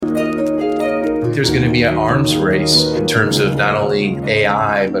think there's going to be an arms race in terms of not only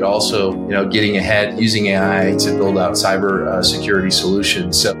AI, but also, getting ahead using AI to build out cyber security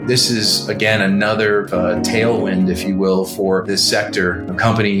solutions. So this is, again, another tailwind, if you will, for this sector.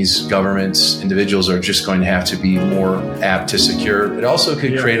 Companies, governments, individuals are just going to have to be more apt to secure. It also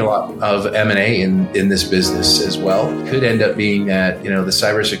could create a lot of M&A in this business as well. It could end up being that, the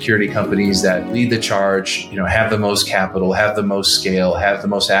cybersecurity companies that lead the charge, have the most capital, have the most scale, have the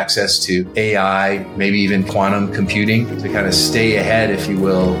most access to AI, maybe even quantum computing to kind of stay ahead, if you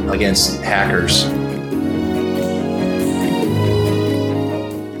will, against hackers.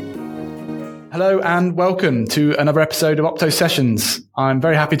 Hello and welcome to another episode of Opto Sessions. I'm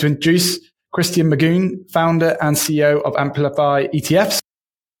very happy to introduce Christian Magoon, founder and CEO of Amplify ETFs.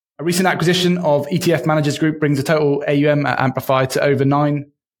 A recent acquisition of ETF Managers Group brings the total AUM at Amplify to over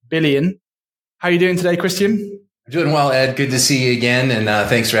 9 billion. How are you doing today, Christian? I'm doing well, Ed. Good to see you again, and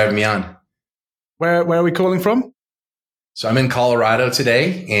thanks for having me on. Where are we calling from? So I'm in Colorado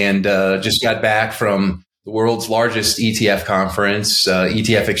today and just got back from the world's largest ETF conference,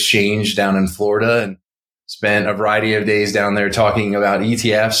 ETF Exchange down in Florida, and spent a variety of days down there talking about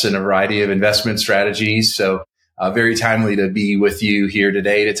ETFs and a variety of investment strategies. So very timely to be with you here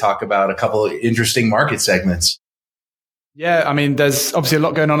today to talk about a couple of interesting market segments. Yeah, I mean, there's obviously a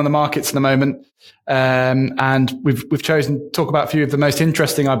lot going on in the markets at the moment, and we've chosen to talk about a few of the most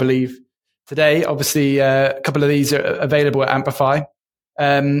interesting, I believe, today. Obviously, a couple of these are available at Amplify.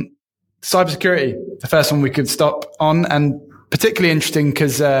 Cybersecurity, the first one we could stop on, and particularly interesting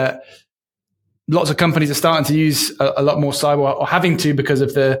because lots of companies are starting to use a lot more cyber, or having to, because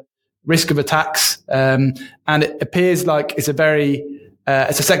of the risk of attacks, and it appears like it's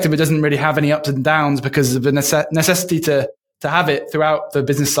a sector that doesn't really have any ups and downs because of the necessity to have it throughout the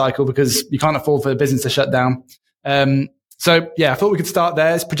business cycle, because you can't afford for the business to shut down. So yeah, I thought we could start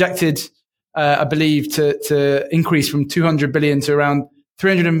there. It's projected, I believe, to increase from 200 billion to around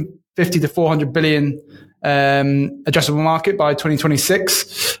 350 to 400 billion addressable market by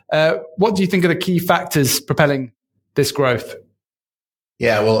 2026. What do you think are the key factors propelling this growth?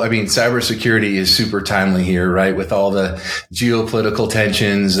 Yeah, well, I mean, cybersecurity is super timely here, right? With all the geopolitical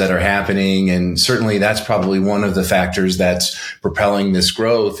tensions that are happening. And certainly that's probably one of the factors that's propelling this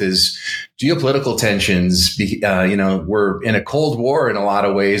growth is geopolitical tensions. We're in a Cold War in a lot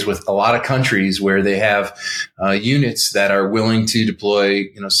of ways with a lot of countries where they have units that are willing to deploy,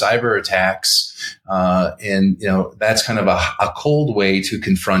 cyber attacks. That's kind of a cold way to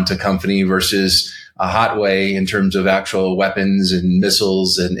confront a company versus a hot way in terms of actual weapons and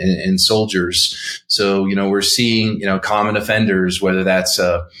missiles and soldiers. So, we're seeing, common offenders, whether that's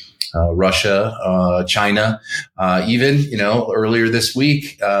Russia, China, even, earlier this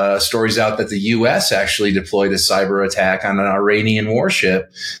week, stories out that the U.S. actually deployed a cyber attack on an Iranian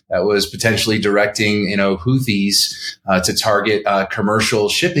warship that was potentially directing, Houthis, to target, commercial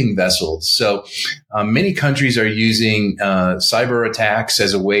shipping vessels. So, many countries are using, cyber attacks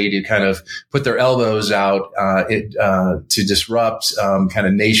as a way to kind of put their elbows out, to disrupt, kind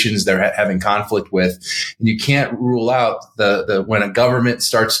of nations they're having conflict with. And you can't rule out when a government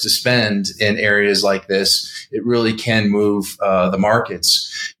starts to spend in areas like this, it really can move the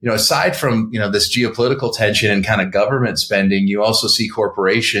markets. Aside from this geopolitical tension and kind of government spending, you also see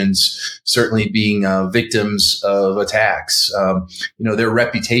corporations certainly being victims of attacks. Their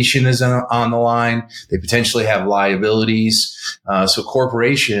reputation is on the line. They potentially have liabilities. So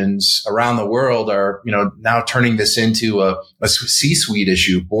corporations around the world are now turning this into a C-suite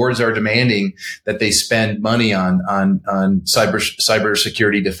issue. Boards are demanding that they spend money on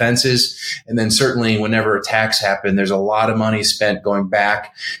cybersecurity defenses. And then certainly whenever attacks happen, there's a lot of money spent going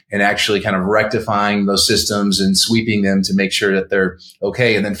back and actually kind of rectifying those systems and sweeping them to make sure that they're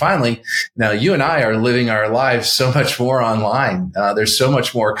okay. And then finally, now you and I are living our lives so much more online. There's so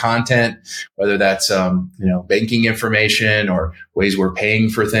much more content, whether that's, banking information or ways we're paying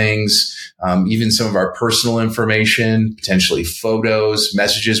for things, even some of our personal information, potentially photos,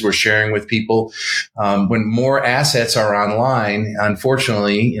 messages we're sharing with people. When more assets are online,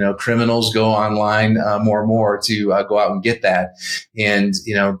 unfortunately, criminals go online more and more to go out and get that. And,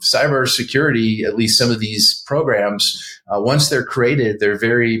 cybersecurity, at least some of these programs, once they're created, they're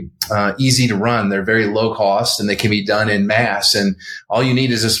very easy to run. They're very low cost and they can be done in mass. And all you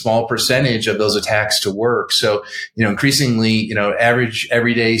need is a small percentage of those attacks to work. So, increasingly, average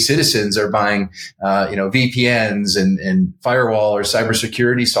everyday citizens are buying, VPNs and firewall or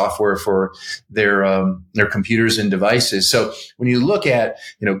cybersecurity software for their computers and devices. So when you look at,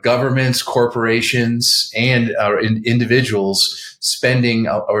 governments, corporations, and individuals, spending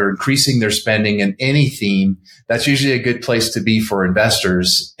or increasing their spending in any theme, that's usually a good place to be for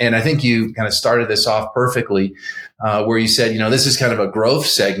investors. And I think you kind of started this off perfectly, where you said, this is kind of a growth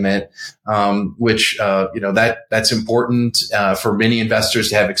segment, which, that's important, for many investors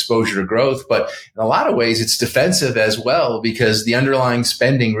to have exposure to growth. But in a lot of ways, it's defensive as well, because the underlying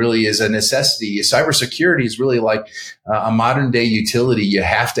spending really is a necessity. Cybersecurity is really like a modern day utility. You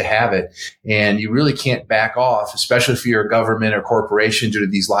have to have it, and you really can't back off, especially if you're a government or corporation, due to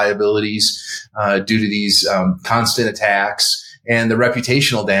these liabilities, due to these constant attacks and the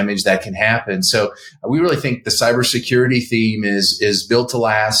reputational damage that can happen. So we really think the cybersecurity theme is built to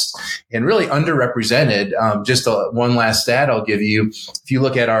last and really underrepresented. Just one last stat I'll give you. If you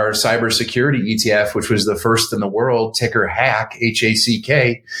look at our cybersecurity ETF, which was the first in the world, ticker HACK,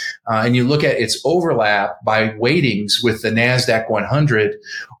 HACK, and you look at its overlap by weightings with the NASDAQ 100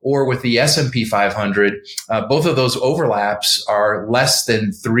 or with the S&P 500, both of those overlaps are less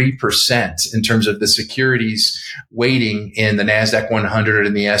than 3% in terms of the securities weighting in the NASDAQ 100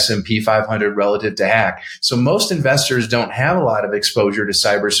 and the S&P 500 relative to HACK. So most investors don't have a lot of exposure to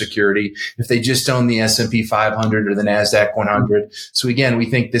cybersecurity if they just own the S&P 500 or the NASDAQ 100. So again, we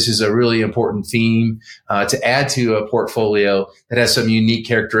think this is a really important theme to add to a portfolio that has some unique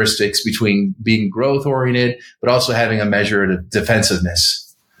characteristics between being growth oriented, but also having a measure of defensiveness.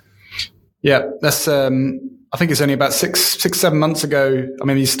 Yeah, that's, I think it's only about 7 months ago. I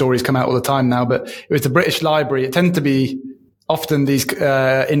mean, these stories come out all the time now, but it was the British Library. It tends to be often these,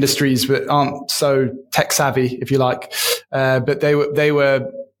 industries that aren't so tech savvy, if you like. But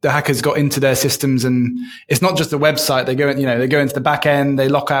the hackers got into their systems, and it's not just the website. They go into the back end, they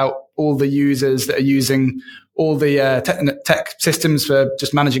lock out all the users that are using all the tech systems for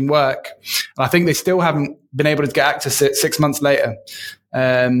just managing work. And I think they still haven't been able to get access 6 months later,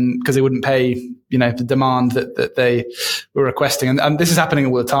 because they wouldn't pay, the demand that they were requesting. And this is happening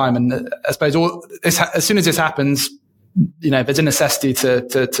all the time. And I suppose as soon as this happens, there's a necessity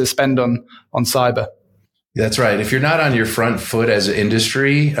to spend on cyber. That's right. If you're not on your front foot as an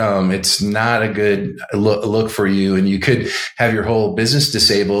industry, it's not a good look for you, and you could have your whole business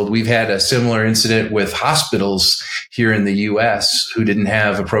disabled. We've had a similar incident with hospitals here in the U.S. who didn't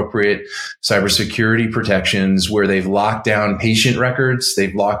have appropriate cybersecurity protections, where they've locked down patient records,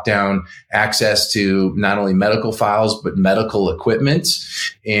 they've locked down access to not only medical files but medical equipment,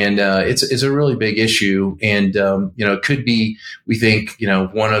 and it's a really big issue. And it could be, we think,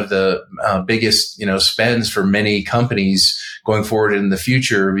 one of the biggest spends for many companies going forward in the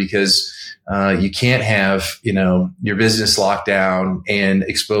future, because you can't have your business locked down and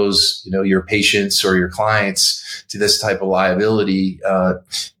expose your patients or your clients to this type of liability.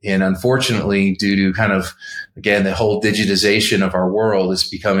 And unfortunately, due to kind of, again, the whole digitization of our world, is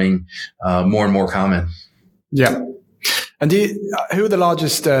becoming more and more common. Yeah. And who are the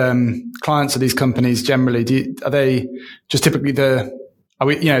largest clients of these companies generally? Are they just typically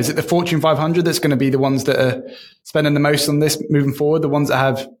is it the Fortune 500 that's going to be the ones that are spending the most on this moving forward? The ones that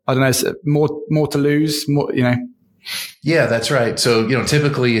have, more to lose, more. Yeah, that's right. So,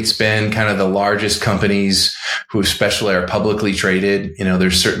 typically it's been kind of the largest companies who especially are publicly traded.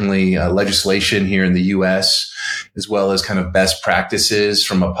 There's certainly legislation here in the U.S., as well as kind of best practices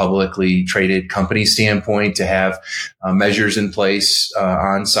from a publicly traded company standpoint to have measures in place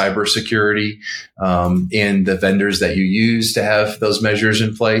on cybersecurity, and the vendors that you use to have those measures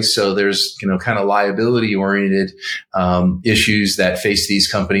in place. So there's, kind of liability oriented issues that face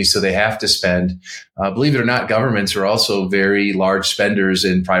these companies. So they have to spend. Believe it or not, governments are also very large spenders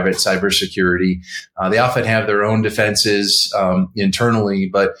in private cybersecurity. They often have their own defenses internally,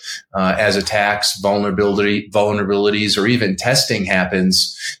 but as attacks, vulnerabilities, or even testing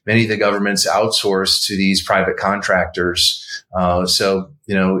happens, many of the governments outsource to these private contractors. So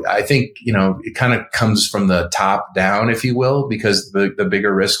I think, it kind of comes from the top down, if you will, because the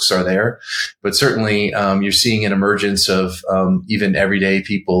bigger risks are there. But certainly, you're seeing an emergence of even everyday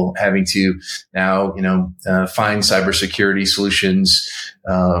people having to now, find cybersecurity solutions,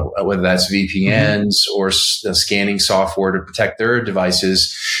 whether that's VPNs or scanning software to protect their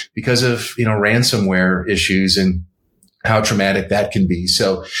devices because of, ransomware issues and how traumatic that can be.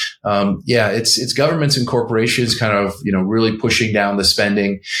 So, it's governments and corporations kind of, really pushing down the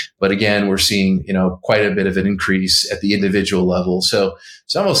spending. But again, we're seeing, quite a bit of an increase at the individual level. So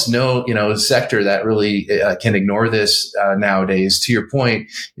it's almost no, sector that really can ignore this nowadays. To your point,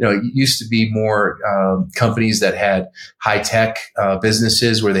 it used to be more companies that had high tech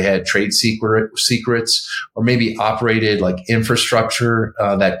businesses where they had trade secrets, or maybe operated like infrastructure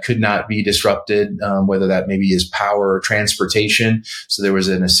that could not be disrupted, whether that maybe is power or transportation. So there was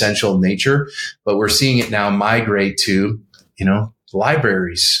an essential nature, but we're seeing it now migrate to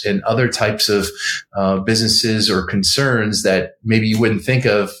libraries and other types of businesses or concerns that maybe you wouldn't think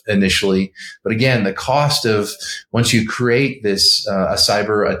of initially. But again, the cost of once you create this a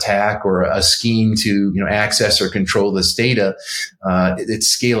cyber attack or a scheme to access or control this data,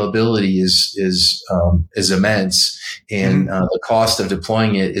 its scalability is immense, and the cost of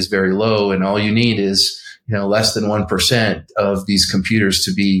deploying it is very low. And all you need is less than 1% of these computers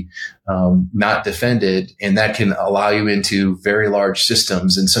to be not defended, and that can allow you into very large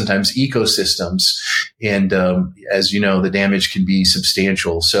systems and sometimes ecosystems. And as you know, the damage can be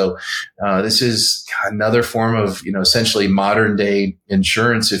substantial. So this is another form of essentially modern day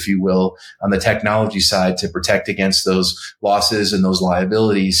insurance, if you will, on the technology side to protect against those losses and those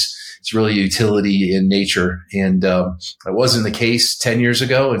liabilities. It's really utility in nature. And it wasn't the case 10 years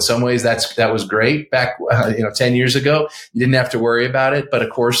ago. In some ways, that was great back 10 years ago. You didn't have to worry about it. But of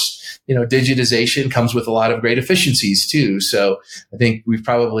course, digitization comes with a lot of great efficiencies too. So I think we've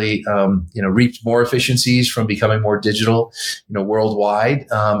probably reaped more efficiencies from becoming more digital worldwide.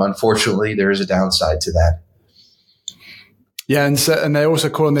 Unfortunately, there is a downside to that. Yeah, and they're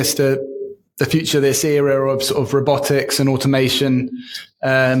also calling this the future, this era of sort of robotics and automation.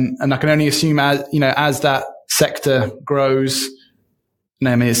 And I can only assume as that sector grows,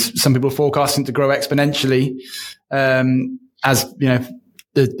 some people are forecasting to grow exponentially, as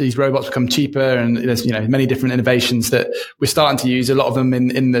these robots become cheaper, and there's many different innovations that we're starting to use, a lot of them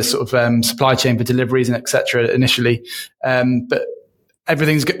in the sort of supply chain for deliveries and etc. initially, but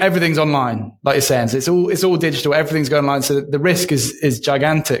everything's online, like you're saying. So it's all digital, everything's going online. So the risk is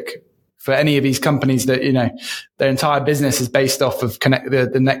gigantic for any of these companies that, their entire business is based off of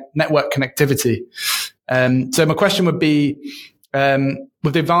the network connectivity. So my question would be,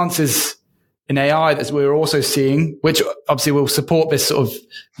 with the advances in AI that we're also seeing, which obviously will support this sort of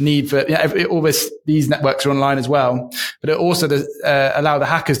need for, these networks are online as well, but it also does allow the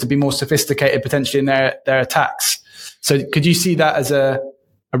hackers to be more sophisticated potentially in their attacks. So could you see that as a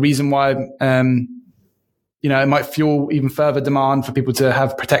reason why, it might fuel even further demand for people to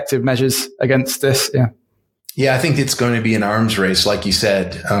have protective measures against this? Yeah, I think it's going to be an arms race, like you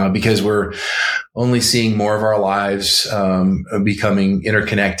said, because we're only seeing more of our lives becoming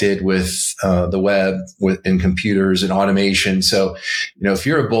interconnected with the web, and computers and automation. So, if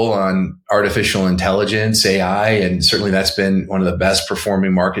you're a bull on artificial intelligence, AI, and certainly that's been one of the best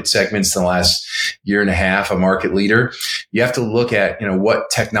performing market segments in the last year and a half, a market leader, you have to look at, what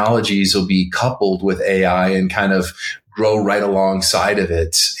technologies will be coupled with AI and kind of grow right alongside of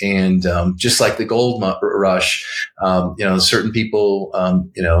it. And just like the gold rush, certain people,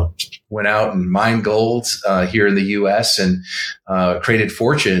 went out and mined gold here in the U.S. and created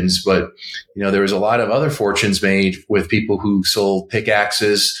fortunes. But, there was a lot of other fortunes made with people who sold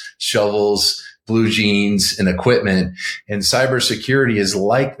pickaxes, shovels, blue jeans, and equipment. And cybersecurity is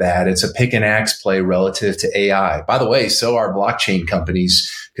like that. It's a pick and axe play relative to AI. By the way, so are blockchain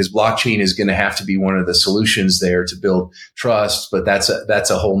companies, because blockchain is going to have to be one of the solutions there to build trust. But that's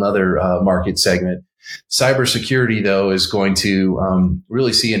a whole nother market segment. Cybersecurity, though, is going to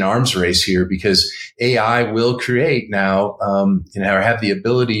really see an arms race here, because AI will create now, or have the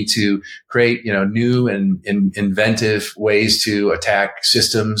ability to create, new and inventive ways to attack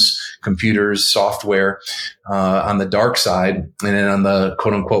systems, computers, software on the dark side. And then on the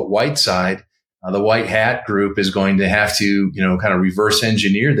quote unquote white side, the white hat group is going to have to, kind of reverse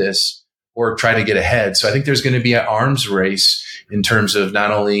engineer this or try to get ahead. So I think there's going to be an arms race in terms of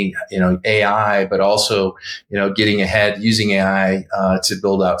not only, AI, but also, getting ahead using AI to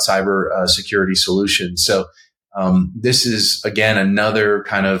build out cyber security solutions. So this is, again, another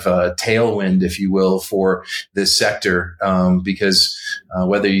kind of tailwind, if you will, for this sector, because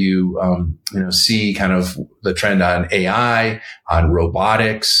whether you, see kind of the trend on AI, on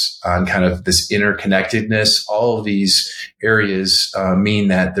robotics, on kind of this interconnectedness, all of these areas mean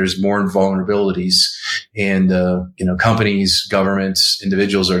that there's more vulnerabilities, and companies, governments,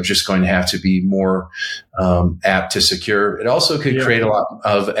 individuals are just going to have to be more apt to secure. It also could create a lot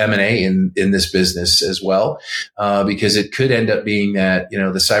of M&A in this business as well, because it could end up being that the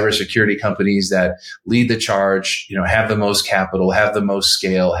cybersecurity companies that lead the charge, have the most capital, have the most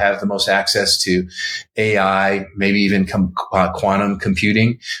scale, have the most access to AI, maybe even quantum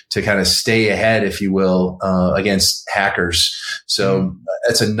computing, to kind of stay ahead, if you will, against hackers. So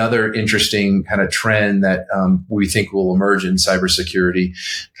that's another interesting kind of trend that we think will emerge in cybersecurity,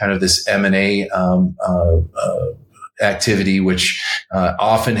 kind of this M&A activity, which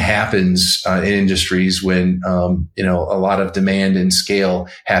often happens in industries when a lot of demand and scale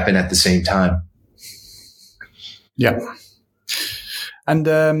happen at the same time. Yeah. And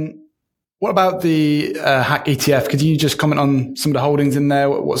What about the Hack ETF? Could you just comment on some of the holdings in there?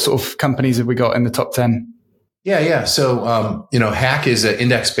 What sort of companies have we got in the top 10? Yeah. So, Hack is an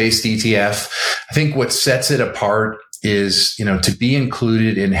index-based ETF. I think what sets it apart is, to be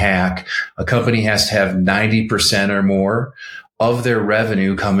included in Hack, a company has to have 90% or more of their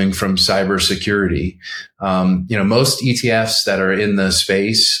revenue coming from cybersecurity. Most ETFs that are in the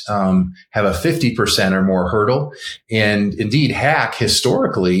space have a 50% or more hurdle. And indeed, Hack,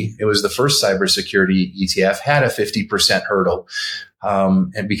 historically, it was the first cybersecurity ETF, had a 50% hurdle.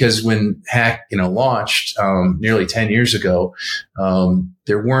 And because when Hack, launched nearly 10 years ago,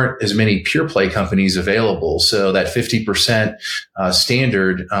 there weren't as many pure play companies available. So that 50%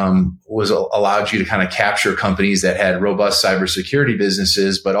 standard allowed you to kind of capture companies that had robust cybersecurity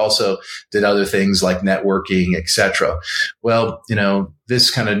businesses, but also did other things like networking, et cetera. Well,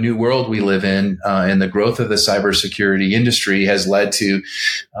 this kind of new world we live in and the growth of the cybersecurity industry has led to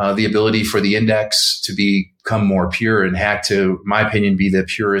the ability for the index to become more pure, and Hack, to my opinion, be the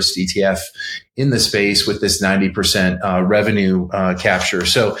purest ETF in the space with this 90% revenue capture.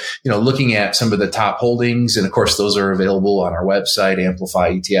 So, looking at some of the top holdings, and of course, those are available on our website,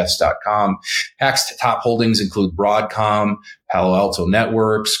 amplifyetfs.com. Hack's top holdings include Broadcom, Palo Alto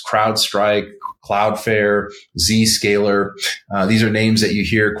Networks, CrowdStrike, Cloudflare, Zscaler. These are names that you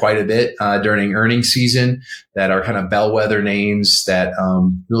hear quite a bit during earnings season that are kind of bellwether names that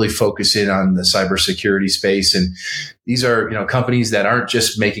really focus in on the cybersecurity space. And these are, companies that aren't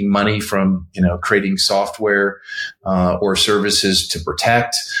just making money from, creating software or services to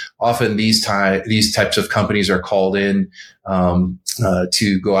protect. Often these types of companies are called in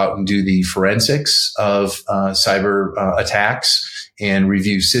to go out and do the forensics of cyber attacks and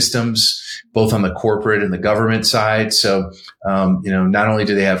review systems, both on the corporate and the government side. So, not only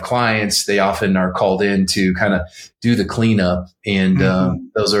do they have clients, they often are called in to kind of do the cleanup. And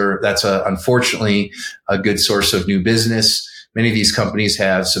that's unfortunately a good source of new business. Many of these companies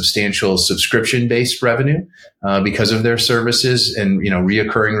have substantial subscription-based revenue because of their services, and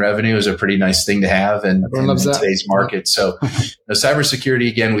reoccurring revenue is a pretty nice thing to have in today's market. So, cybersecurity,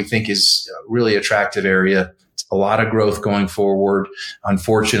 again, we think is a really attractive area. A lot of growth going forward,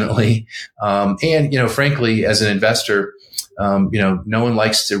 unfortunately. And, frankly, as an investor, no one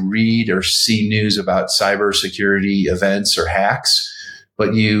likes to read or see news about cybersecurity events or hacks. But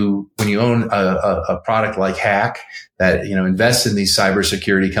when you own a product like Hack that, invests in these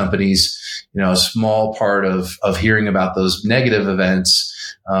cybersecurity companies, a small part of hearing about those negative events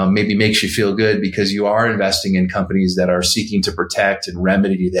maybe makes you feel good, because you are investing in companies that are seeking to protect and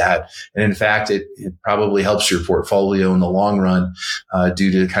remedy that. And in fact, it probably helps your portfolio in the long run due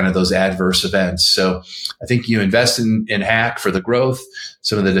to kind of those adverse events. So I think you invest in Hack for the growth,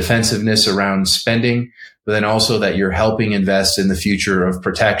 some of the defensiveness around spending, but then also that you're helping invest in the future of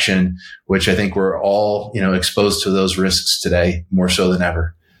protection, which I think we're all, exposed to those risks today more so than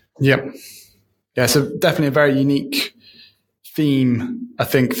ever. Yep. Yeah. So definitely a very unique theme. I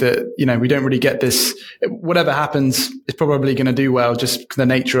think that, we don't really get this. Whatever happens, it's probably going to do well, just the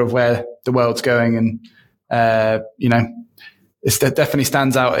nature of where the world's going. And, it definitely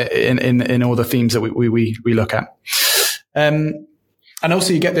stands out in all the themes that we look at. And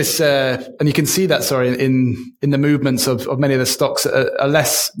also you get this, and you can see that, in the movements of many of the stocks are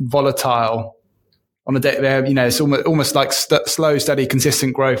less volatile on the day. It's almost like slow, steady,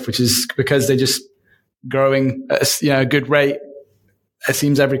 consistent growth, which is because they're just growing at a good rate, it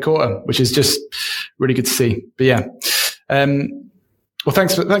seems, every quarter, which is just really good to see. But yeah. Well,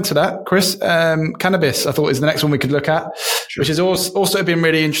 thanks for that, Chris. Cannabis, I thought, is the next one we could look at, sure, which has also been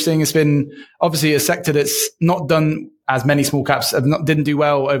really interesting. It's been obviously a sector that's not done as many small caps, didn't do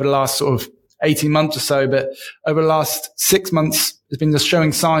well over the last sort of 18 months or so, but over the last 6 months, it's been just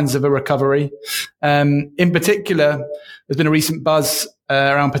showing signs of a recovery. In particular, there's been a recent buzz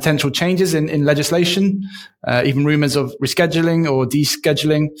around potential changes in legislation, even rumors of rescheduling or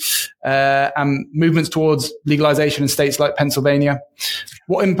descheduling, and movements towards legalization in states like Pennsylvania.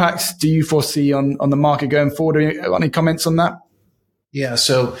 What impacts do you foresee on the market going forward? Any comments on that? Yeah.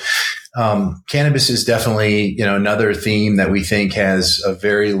 So, cannabis is definitely, another theme that we think has a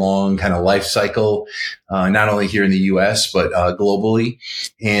very long kind of life cycle, not only here in the US, but, globally.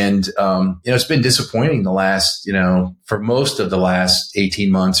 And, it's been disappointing the last, for most of the last 18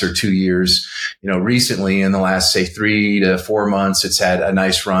 months or 2 years. Recently in the last, say, 3 to 4 months, it's had a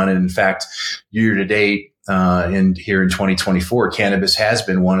nice run. And in fact, year to date, and here in 2024, cannabis has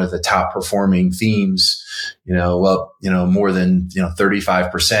been one of the top performing themes, more than,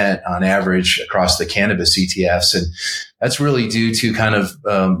 35% on average across the cannabis ETFs. And that's really due to kind of,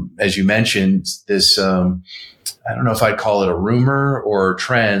 as you mentioned, this, I don't know if I'd call it a rumor or a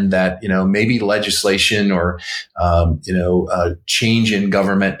trend that, maybe legislation or, a change in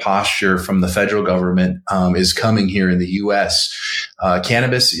government posture from the federal government, is coming here in the U.S.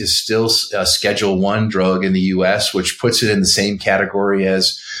 Cannabis is still a Schedule 1 drug in the U.S., which puts it in the same category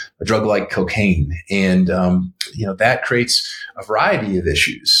as a drug like cocaine. And, that creates a variety of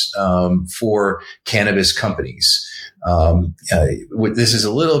issues, for cannabis companies. This is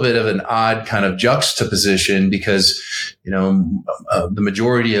a little bit of an odd kind of juxtaposition because, the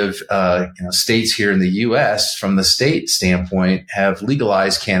majority of, states here in the U.S. from the state standpoint have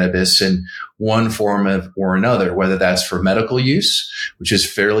legalized cannabis in one form or another, whether that's for medical use, which is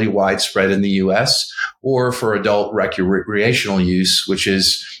fairly widespread in the U.S., or for adult recreational use, which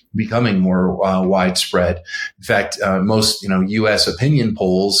is becoming more widespread. In fact, most U.S. opinion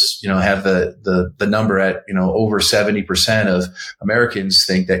polls have the number at over 70% of Americans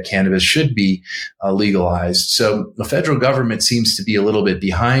think that cannabis should be legalized. So the federal government seems to be a little bit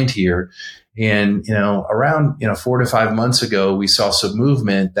behind here. And, around, 4 to 5 months ago, we saw some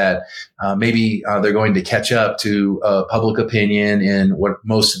movement that maybe they're going to catch up to public opinion and what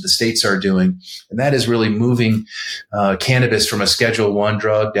most of the states are doing. And that is really moving cannabis from a Schedule 1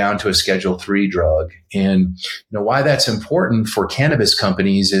 drug down to a Schedule 3 drug. And, why that's important for cannabis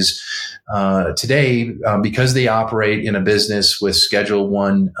companies is today, because they operate in a business with Schedule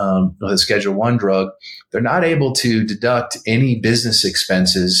 1, with a Schedule 1 drug, they're not able to deduct any business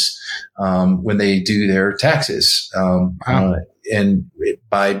expenses when they do their taxes. And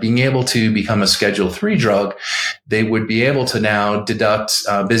by being able to become a Schedule 3 drug, they would be able to now deduct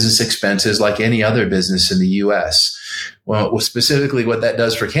business expenses like any other business in the U.S. Well, specifically what that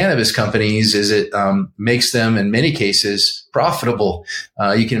does for cannabis companies is it makes them, in many cases, profitable.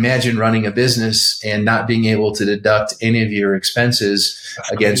 You can imagine running a business and not being able to deduct any of your expenses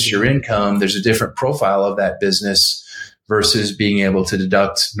against your income. There's a different profile of that business versus being able to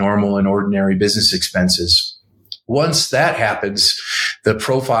deduct normal and ordinary business expenses. Once that happens, the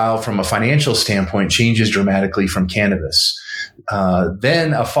profile from a financial standpoint changes dramatically from cannabis.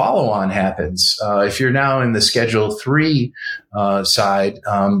 Then a follow-on happens. If you're now in the Schedule 3 side,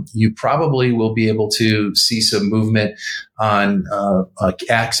 you probably will be able to see some movement on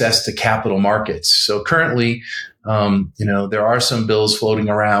access to capital markets. So currently, there are some bills floating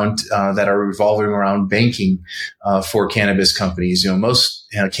around that are revolving around banking for cannabis companies. Most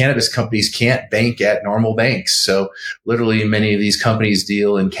cannabis companies can't bank at normal banks. So literally many of these companies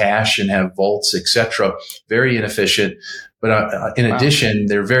deal in cash and have vaults, etc. Very inefficient. But in addition,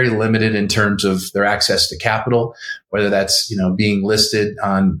 they're very limited in terms of their access to capital, whether that's being listed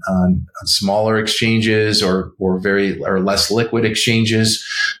on smaller exchanges or less liquid exchanges.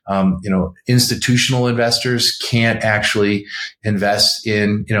 Institutional investors can't actually invest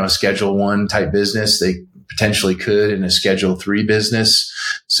in a Schedule 1 type business. They potentially could in a Schedule 3 business.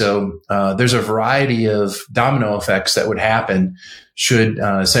 So there's a variety of domino effects that would happen should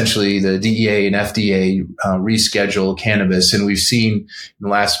essentially the DEA and FDA reschedule cannabis. And we've seen in the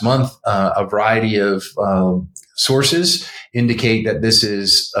last month a variety of sources indicate that this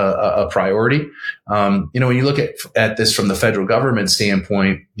is a priority. When you look at this from the federal government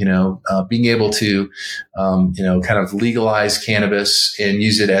standpoint, being able to, kind of legalize cannabis and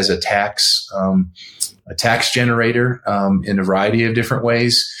use it as a tax generator in a variety of different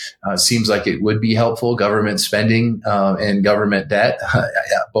ways seems like it would be helpful. Government spending and government debt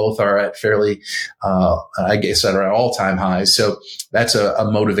both are at fairly, at our all-time highs. So that's a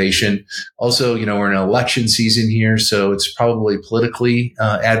motivation. Also, we're in an election season here, so it's probably politically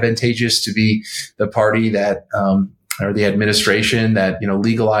advantageous to be the party that or the administration that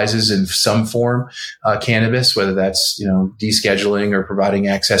legalizes in some form cannabis, whether that's descheduling or providing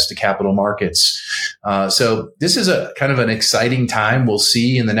access to capital markets. So this is a kind of an exciting time. We'll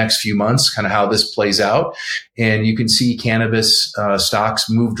see in the next few months kind of how this plays out, and you can see cannabis stocks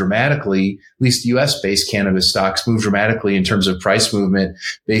move dramatically. At least U.S.-based cannabis stocks move dramatically in terms of price movement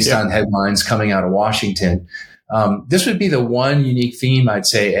based on headlines coming out of Washington. This would be the one unique theme, I'd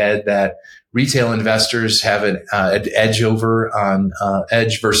say, Ed, that retail investors have an edge over on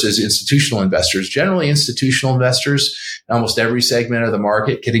edge versus institutional investors. Generally, institutional investors in almost every segment of the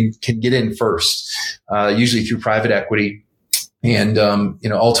market can get in first, usually through private equity. And,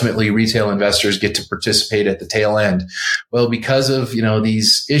 ultimately retail investors get to participate at the tail end. Well, because of,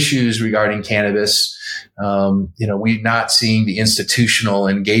 these issues regarding cannabis, we're not seeing the institutional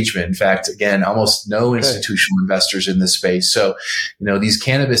engagement. In fact, again, almost no institutional investors in this space. So, these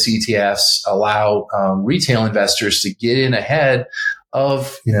cannabis ETFs allow retail investors to get in ahead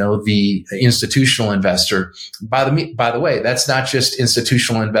of, the institutional investor. By the way, that's not just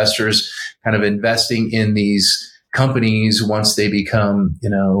institutional investors kind of investing in these companies once they become,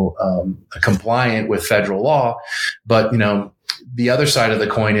 compliant with federal law, but, the other side of the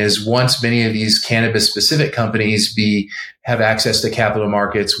coin is once many of these cannabis specific companies have access to capital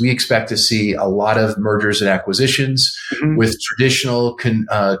markets, we expect to see a lot of mergers and acquisitions with traditional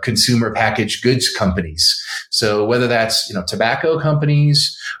consumer packaged goods companies. So whether that's, tobacco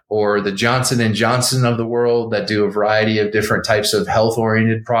companies or the Johnson & Johnson of the world that do a variety of different types of health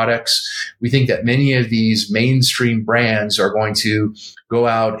oriented products, we think that many of these mainstream brands are going to go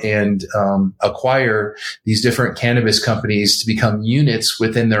out and acquire these different cannabis companies to become units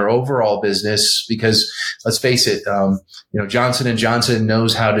within their overall business. Because let's face it, Johnson & Johnson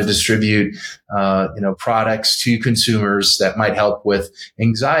knows how to distribute, products to consumers that might help with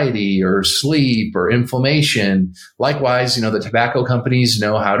anxiety or sleep or inflammation. Likewise, the tobacco companies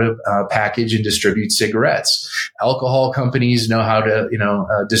know how to package and distribute cigarettes. Alcohol companies know how to,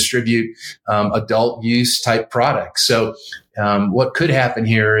 distribute adult use type products. So what could happen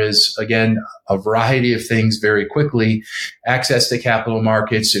here is, again, a variety of things very quickly: access to capital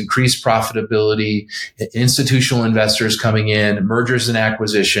markets, increased profitability, institutional investors coming in, mergers and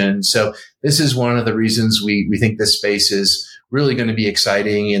acquisitions. So this is one of the reasons we think this space is really going to be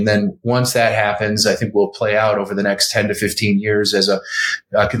exciting. And then once that happens, I think will play out over the next 10 to 15 years as a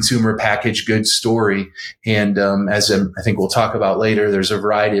consumer packaged goods story. And I think we'll talk about later, there's a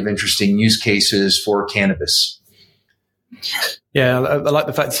variety of interesting use cases for cannabis. Yeah, I like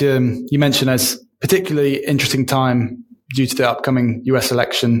the fact you mentioned as particularly interesting time due to the upcoming US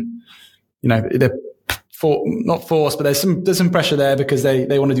election. They're not forced, but there's some pressure there because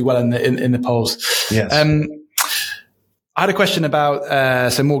they want to do well in the polls. Yes. I had a question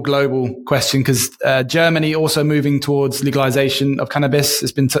about some more global question because Germany also moving towards legalization of cannabis.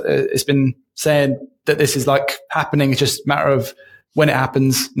 It's been saying that this is like happening. It's just a matter of when it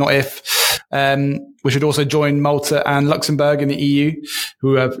happens, not if. We should also join Malta and Luxembourg in the EU,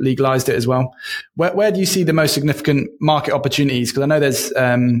 who have legalized it as well. Where do you see the most significant market opportunities? Because I know there's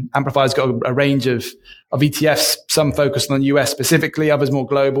Amplify's got a range of ETFs, some focused on the US specifically, others more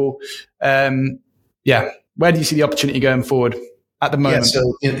global. Where do you see the opportunity going forward at the moment?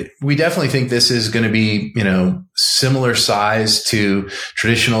 Yeah, so we definitely think this is going to be, similar size to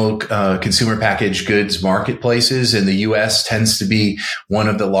traditional consumer packaged goods marketplaces. And the U.S. tends to be one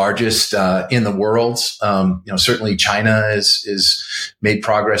of the largest in the world. Certainly China is made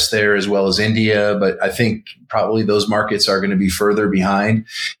progress there, as well as India, but I think probably those markets are going to be further behind.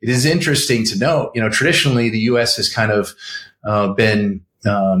 It is interesting to note, traditionally the U.S. has kind of been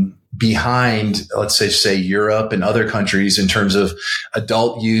behind, let's say Europe and other countries in terms of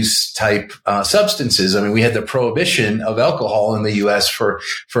adult use type substances. I mean, we had the prohibition of alcohol in the U.S. for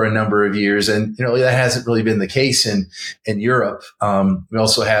a number of years, and that hasn't really been the case in Europe. We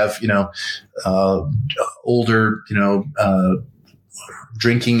also have older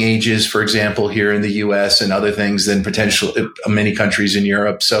drinking ages, for example, here in the U.S. and other things than many countries in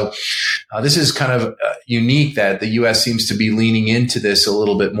Europe. So this is kind of unique that the U.S. seems to be leaning into this a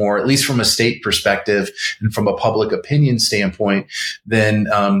little bit more, at least from a state perspective and from a public opinion standpoint, than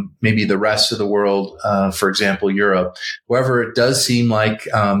maybe the rest of the world, for example, Europe. However, it does seem like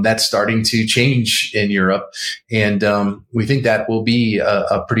that's starting to change in Europe. And we think that will be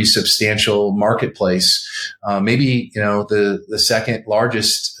a pretty substantial marketplace. Maybe, the second largest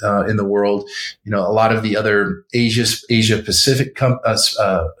in the world. A lot of the other Asia Pacific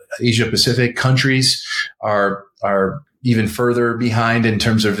countries are even further behind in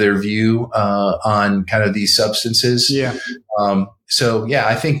terms of their view on kind of these substances. Yeah.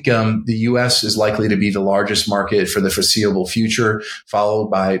 I think the U.S. is likely to be the largest market for the foreseeable future, followed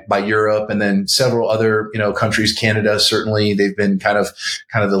by Europe, and then several other countries. Canada, certainly, they've been kind of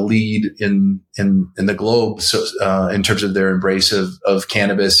the lead in the globe, so in terms of their embrace of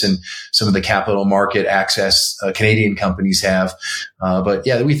cannabis and some of the capital market access Canadian companies have.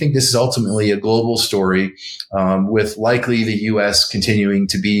 We think this is ultimately a global story, with likely the U.S. continuing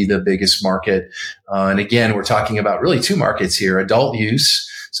to be the biggest market. And again, we're talking about really two markets here: adult use,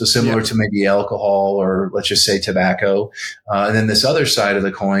 so similar to maybe alcohol or let's just say tobacco, and then this other side of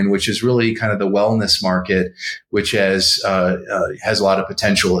the coin, which is really kind of the wellness market, which has a lot of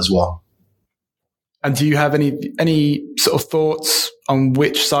potential as well. And do you have any sort of thoughts on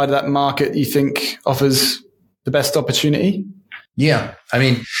which side of that market you think offers the best opportunity? Yeah. I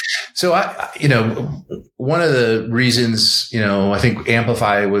mean, so one of the reasons, I think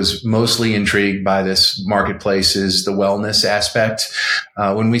Amplify was mostly intrigued by this marketplace is the wellness aspect.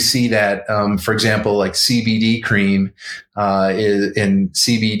 When we see that, for example, like CBD cream, in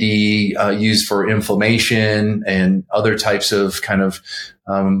CBD, used for inflammation and other types of kind of,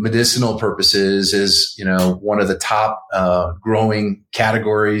 medicinal purposes is, one of the top, growing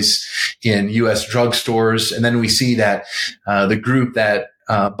categories in U.S. drugstores. And then we see that, the group that,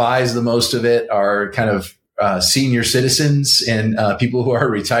 buys the most of it are kind of, senior citizens and, people who are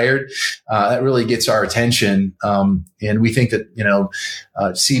retired. That really gets our attention. And we think that,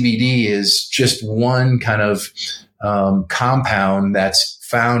 CBD is just one kind of, compound that's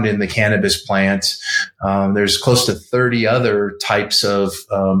found in the cannabis plant. There's close to 30 other types of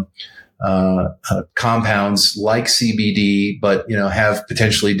compounds like CBD, but have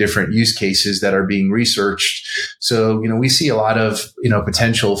potentially different use cases that are being researched. So we see a lot of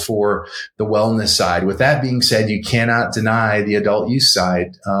potential for the wellness side. With that being said, you cannot deny the adult use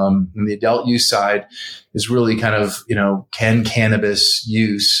side. And the adult use side is really kind of can cannabis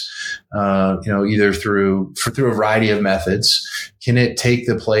use either through a variety of methods. Can it take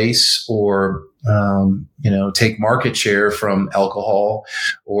the place or take market share from alcohol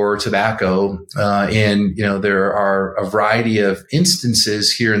or tobacco? And there are a variety of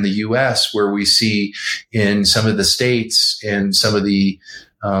instances here in the U.S. where we see in some of the states and some of the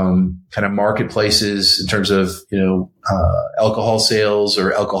kind of marketplaces in terms of, alcohol sales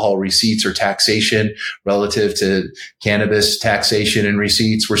or alcohol receipts or taxation relative to cannabis taxation and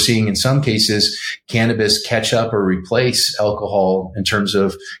receipts. We're seeing in some cases cannabis catch up or replace alcohol in terms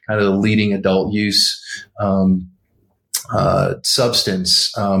of kind of the leading adult use,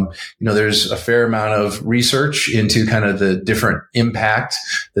 substance. There's a fair amount of research into kind of the different impact,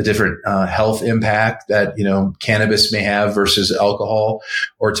 the different health impact that, cannabis may have versus alcohol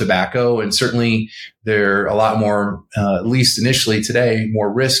or tobacco. And certainly there are a lot more, at least initially today,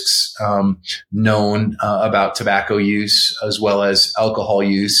 more risks known about tobacco use as well as alcohol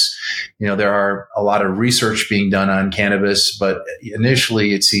use. There are a lot of research being done on cannabis, but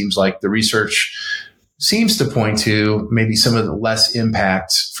initially it seems like the research seems to point to maybe some of the less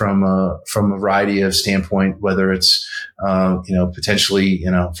impact from a variety of standpoint, whether it's, potentially,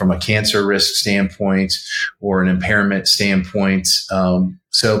 from a cancer risk standpoint or an impairment standpoint.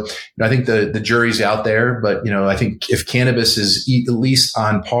 So I think the jury's out there, but, I think if cannabis is at least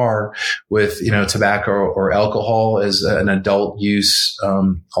on par with, tobacco or alcohol as an adult use,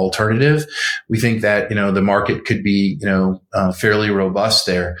 alternative, we think that, the market could be, fairly robust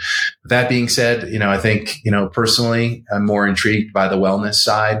there. That being said, I think, personally, I'm more intrigued by the wellness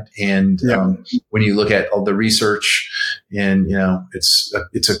side. And, when you look at all the research and,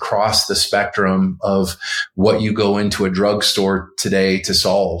 it's across the spectrum of what you go into a drugstore today to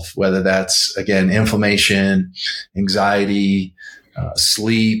solve, whether that's, again, inflammation, anxiety,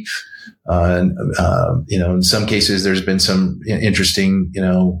 sleep. In some cases, there's been some interesting,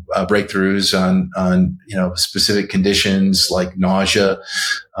 breakthroughs on, specific conditions like nausea,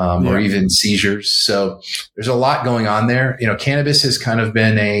 or even seizures. So there's a lot going on there. Cannabis has kind of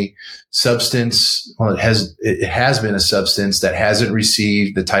been a substance. Well, it has been a substance that hasn't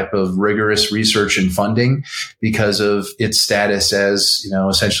received the type of rigorous research and funding because of its status as,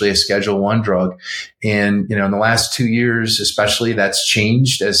 essentially a Schedule I drug. And, in the last 2 years, especially, that's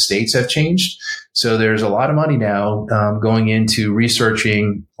changed as states have changed. So there's a lot of money now going into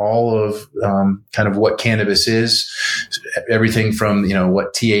researching all of kind of what cannabis is, everything from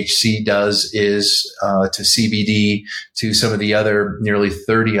what THC does is to CBD to some of the other nearly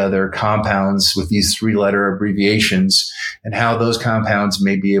 30 other compounds with these 3-letter abbreviations, and how those compounds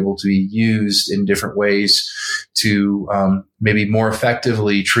may be able to be used in different ways to maybe more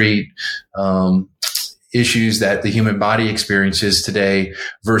effectively treat issues that the human body experiences today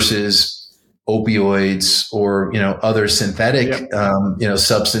versus opioids or, other synthetic,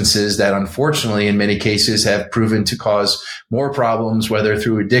 substances that unfortunately in many cases have proven to cause more problems, whether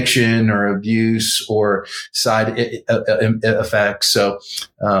through addiction or abuse or side effects. So,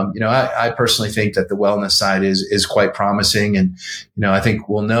 I personally think that the wellness side is quite promising. And, I think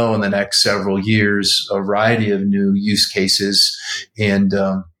we'll know in the next several years a variety of new use cases. And,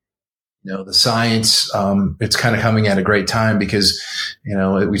 the science, it's kind of coming at a great time because,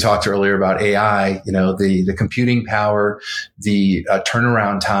 we talked earlier about AI, the computing power, the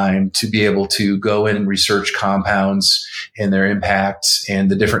turnaround time to be able to go in and research compounds and their impacts and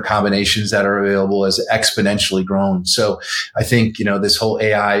the different combinations that are available has exponentially grown. So I think, this whole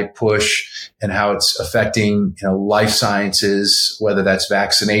AI push and how it's affecting, life sciences, whether that's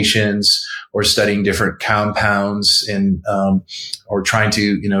vaccinations or studying different compounds and, or trying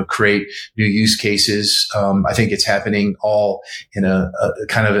to, create new use cases. I think it's happening all in a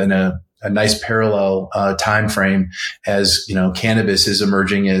kind of in a nice parallel time frame as cannabis is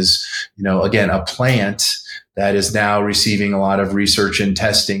emerging as again a plant that is now receiving a lot of research and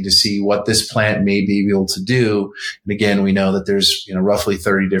testing to see what this plant may be able to do. And again, we know that there's roughly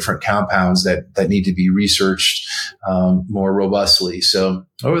 30 different compounds that need to be researched more robustly. So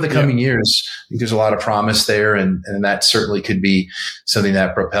over the coming years, I think there's a lot of promise there, and that certainly could be something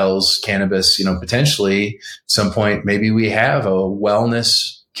that propels cannabis. Potentially at some point, maybe we have a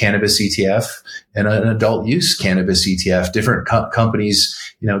wellness cannabis ETF and an adult use cannabis ETF, different companies,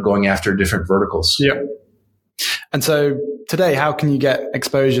 going after different verticals. Yeah. And so today, how can you get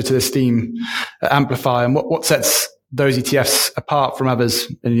exposure to the Steam amplifier, and what sets those ETFs apart from others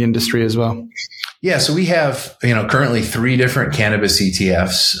in the industry as well? Yeah. So we have, currently 3 different cannabis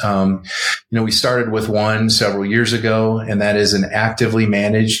ETFs. We started with one several years ago, and that is an actively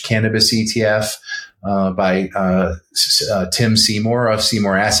managed cannabis ETF. By Tim Seymour of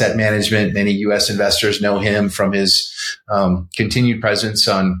Seymour Asset Management. Many U.S. investors know him from his continued presence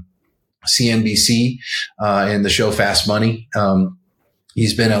on CNBC in the show Fast Money.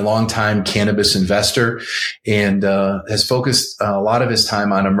 He's been a longtime cannabis investor and has focused a lot of his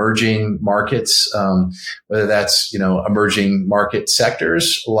time on emerging markets, whether that's emerging market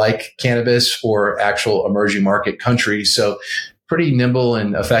sectors like cannabis or actual emerging market countries. So pretty nimble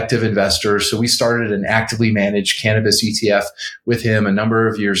and effective investor. So we started an actively managed cannabis ETF with him a number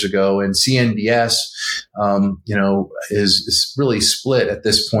of years ago. And CNBS, is really split at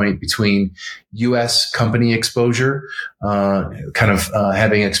this point between U.S. company exposure,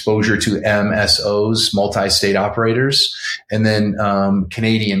 having exposure to MSOs, multi-state operators, and then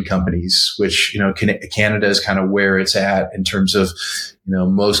Canadian companies, which Canada is kind of where it's at in terms of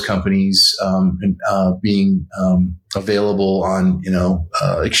most companies being available on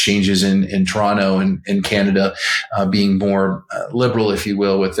exchanges in Toronto and in Canada, being more liberal, if you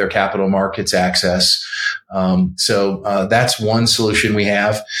will, with their capital markets access. So that's one solution we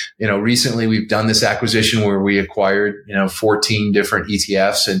have. Recently we've done this acquisition where we acquired 14 different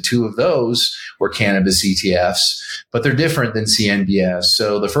ETFs, and 2 of those were cannabis ETFs, but they're different than CNBS.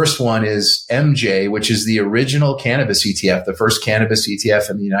 So the first one is MJ, which is the original cannabis ETF, the first cannabis ETF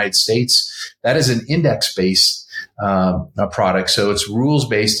in the United States. That is an index-based product. So it's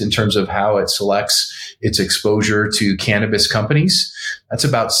rules-based in terms of how it selects its exposure to cannabis companies. That's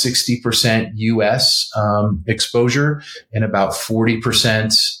about 60% U.S. Exposure and about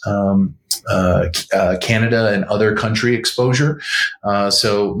 40% Canada and other country exposure.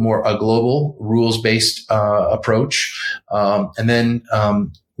 So more a global rules-based approach. And then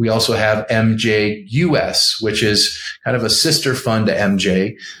we also have MJ US, which is kind of a sister fund to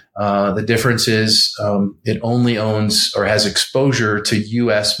MJ. The difference is it only owns or has exposure to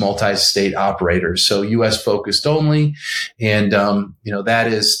U.S. multi-state operators, so U.S. focused only. And that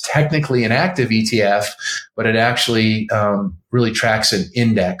is technically an active ETF, but it actually really tracks an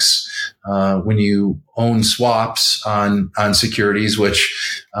index. When you own swaps on securities,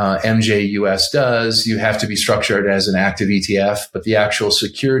 which MJ US does, you have to be structured as an active ETF, but the actual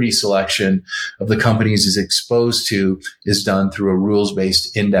security selection of the companies is exposed to is done through a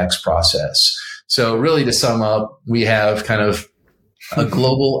rules-based index process. So really, to sum up, we have kind of a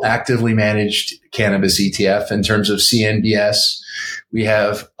global actively managed cannabis ETF in terms of CNBS. We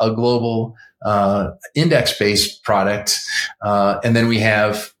have a global index-based product, and then we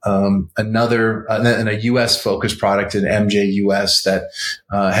have another and a U.S.-focused product in MJ US that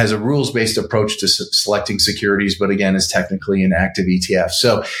has a rules-based approach to selecting securities, but again is technically an active ETF.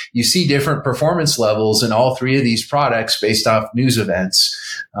 So you see different performance levels in all 3 of these products based off news events.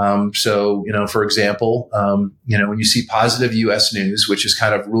 So for example, when you see positive U.S. news, which is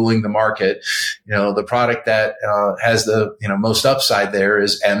kind of ruling the market, the product that has the most upside there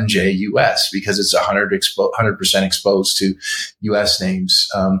is MJ US because it's 100% exposed to U.S. names.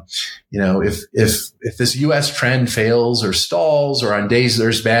 If this U.S. trend fails or stalls, or on days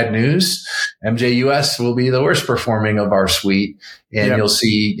there's bad news, MJ US will be the worst performing of our suite. And you'll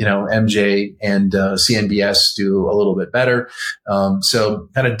see, MJ and CNBS do a little bit better. So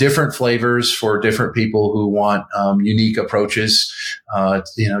kind of different flavors for different people who want unique approaches,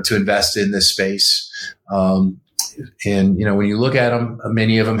 to invest in this space. And, when you look at them,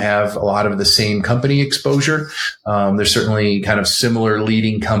 many of them have a lot of the same company exposure. There's certainly kind of similar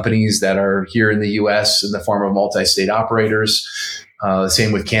leading companies that are here in the U.S. in the form of multi-state operators.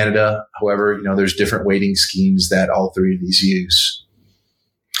 Same with Canada. However, there's different weighting schemes that all 3 of these use.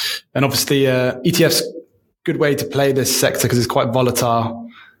 And obviously, ETF's good way to play this sector because it's quite volatile.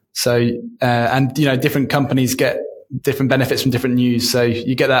 So, and, different companies get different benefits from different news. So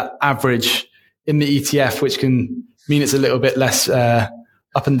you get that average in the ETF, which can mean it's a little bit less,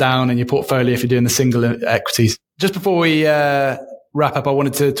 up and down in your portfolio if you're doing the single equities. Just before we, wrap up, I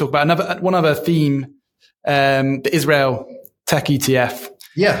wanted to talk about one other theme, the Israel tech ETF.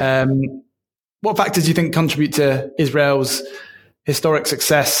 Yeah. What factors do you think contribute to Israel's historic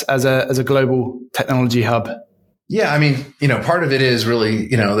success as a global technology hub? Yeah, I mean, part of it is really,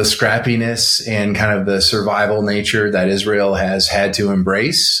 the scrappiness and kind of the survival nature that Israel has had to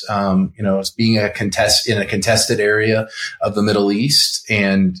embrace. It's being in a contested area of the Middle East,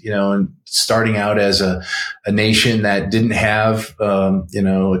 and starting out as a nation that didn't have,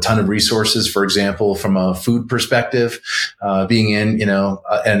 a ton of resources, for example, from a food perspective, being in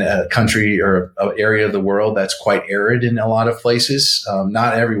a country or an area of the world that's quite arid in a lot of places,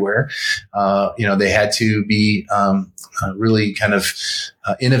 not everywhere. They had to be, really kind of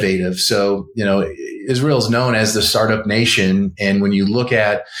innovative. So, Israel is known as the startup nation. And when you look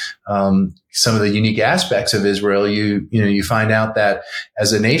at some of the unique aspects of Israel, you find out that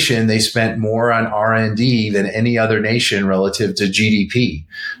as a nation, they spent more on R&D than any other nation relative to GDP.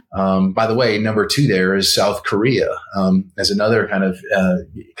 By the way, number 2 there is South Korea, as another kind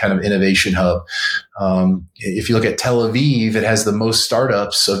of innovation hub. If you look at Tel Aviv, it has the most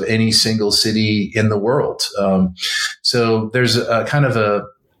startups of any single city in the world. So there's a kind of a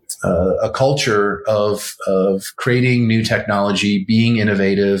culture of creating new technology, being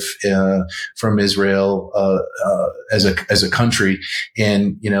innovative from Israel as a country,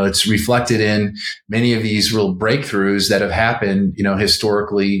 and it's reflected in many of these real breakthroughs that have happened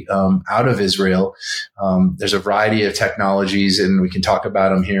historically out of Israel. There's a variety of technologies, and we can talk about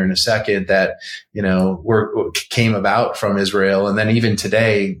them here in a second, that came about from Israel, and then even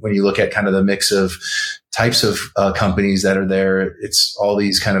today, when you look at kind of the mix of types of companies that are there, it's all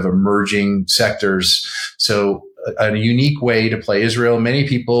these kind of emerging sectors. So a unique way to play Israel. Many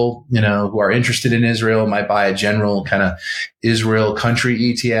people, who are interested in Israel might buy a general kind of Israel country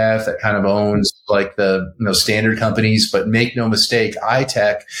ETF that kind of owns like the, standard companies, but make no mistake,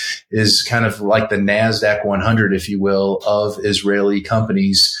 iTech is kind of like the NASDAQ 100, if you will, of Israeli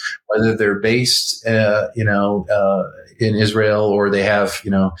companies, whether they're based, in Israel or they have,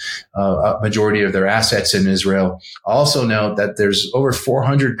 a majority of their assets in Israel. Also note that there's over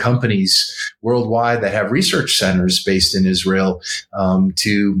 400 companies worldwide that have research centers based in Israel,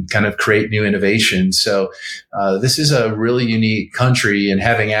 to kind of create new innovations. So, this is a really unique country, and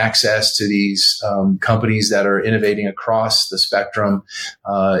having access to these, companies that are innovating across the spectrum,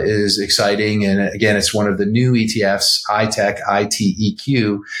 is exciting. And again, it's one of the new ETFs, iTech,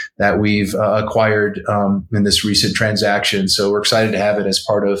 ITEQ, that we've acquired, in this recent transaction. So we're excited to have it as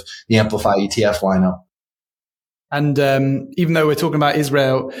part of the Amplify ETF lineup. And even though we're talking about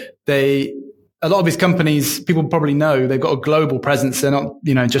Israel, a lot of these companies, people probably know they've got a global presence. They're not,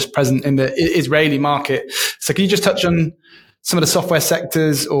 just present in the Israeli market. So can you just touch on some of the software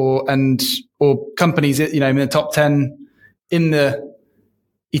sectors or companies, in the top 10 in the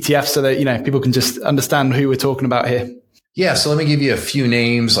ETF, so that, people can just understand who we're talking about here? Yeah, so let me give you a few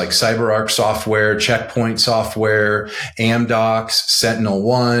names like CyberArk Software, Checkpoint Software, Amdocs,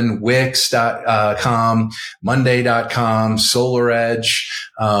 SentinelOne, Wix.com, Monday.com,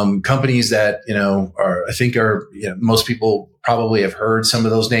 SolarEdge, companies that, most people probably have heard some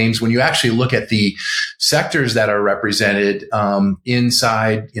of those names. When you actually look at the sectors that are represented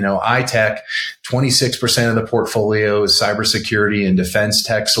inside, iTech, 26% of the portfolio is cybersecurity and defense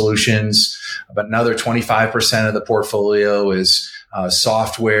tech solutions. But another 25% of the portfolio is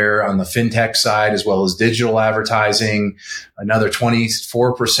software on the fintech side, as well as digital advertising. Another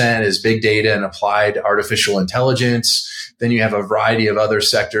 24% is big data and applied artificial intelligence. Then you have a variety of other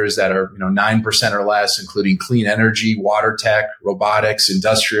sectors that are, 9% or less, including clean energy, water tech, robotics,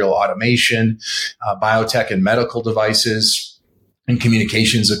 industrial automation, biotech and medical devices, and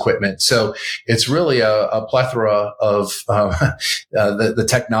communications equipment. So it's really a plethora of the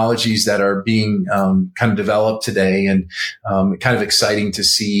technologies that are being kind of developed today, and kind of exciting to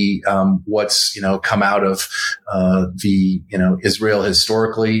see what's come out of the Israel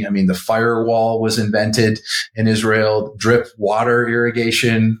historically. I mean, the firewall was invented in Israel. Drip water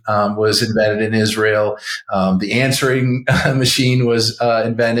irrigation was invented in Israel. The answering machine was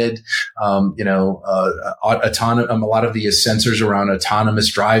invented. A lot of the sensors around around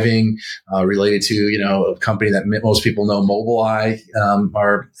autonomous driving, related to, a company that most people know, Mobileye,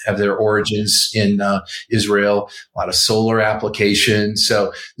 have their origins in Israel, a lot of solar applications.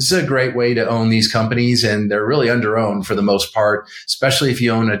 So this is a great way to own these companies, and they're really under-owned for the most part, especially if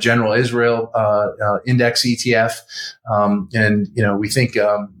you own a general Israel index ETF. We think,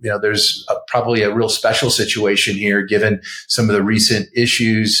 there's probably a real special situation here given some of the recent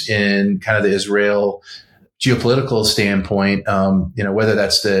issues in kind of the Israel geopolitical standpoint, whether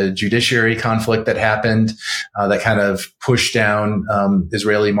that's the judiciary conflict that happened, that kind of pushed down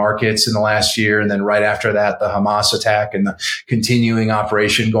Israeli markets in the last year. And then right after that, the Hamas attack and the continuing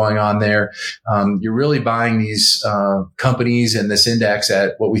operation going on there. You're really buying these companies and this index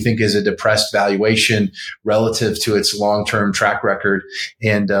at what we think is a depressed valuation relative to its long-term track record,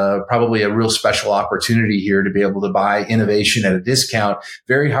 and probably a real special opportunity here to be able to buy innovation at a discount.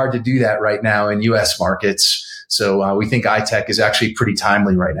 Very hard to do that right now in U.S. markets. So we think iTech is actually pretty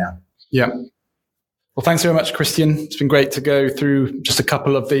timely right now. Yeah. Well, thanks very much, Christian. It's been great to go through just a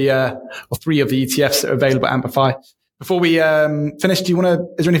couple of or three of the ETFs that are available at Amplify. Before we finish, is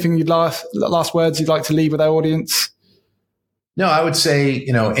there anything last words you'd like to leave with our audience? No, I would say,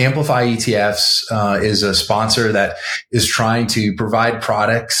 Amplify ETFs is a sponsor that is trying to provide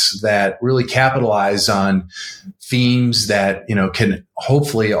products that really capitalize on themes that, can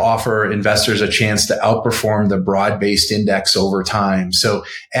hopefully offer investors a chance to outperform the broad-based index over time. So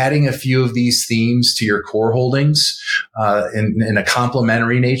adding a few of these themes to your core holdings in a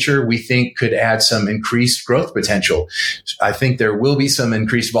complementary nature, we think could add some increased growth potential. I think there will be some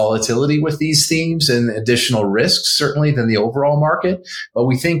increased volatility with these themes and additional risks, certainly, than the overall market. But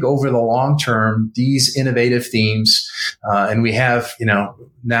we think over the long term, these innovative themes, and we have,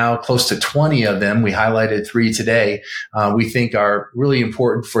 now close to 20 of them, we highlighted 3 today, we think are really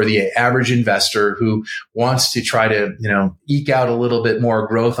important for the average investor who wants to try to, eke out a little bit more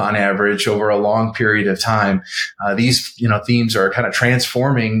growth on average over a long period of time. These, themes are kind of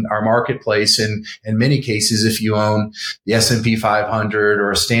transforming our marketplace. And in many cases, if you own the S&P 500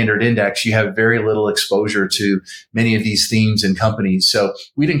 or a standard index, you have very little exposure to many of these themes and companies. So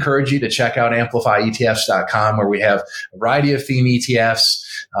we'd encourage you to check out amplifyetfs.com, where we have a variety of theme ETFs,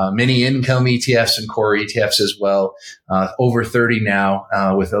 many income ETFs and core ETFs as well, over 30 now,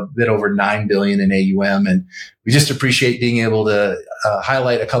 with a bit over $9 billion in AUM. And we just appreciate being able to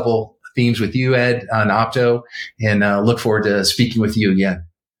highlight a couple themes with you, Ed, on Opto, and look forward to speaking with you again.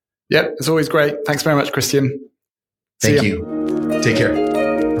 Yep, it's always great. Thanks very much, Christian. Thank you. Take care.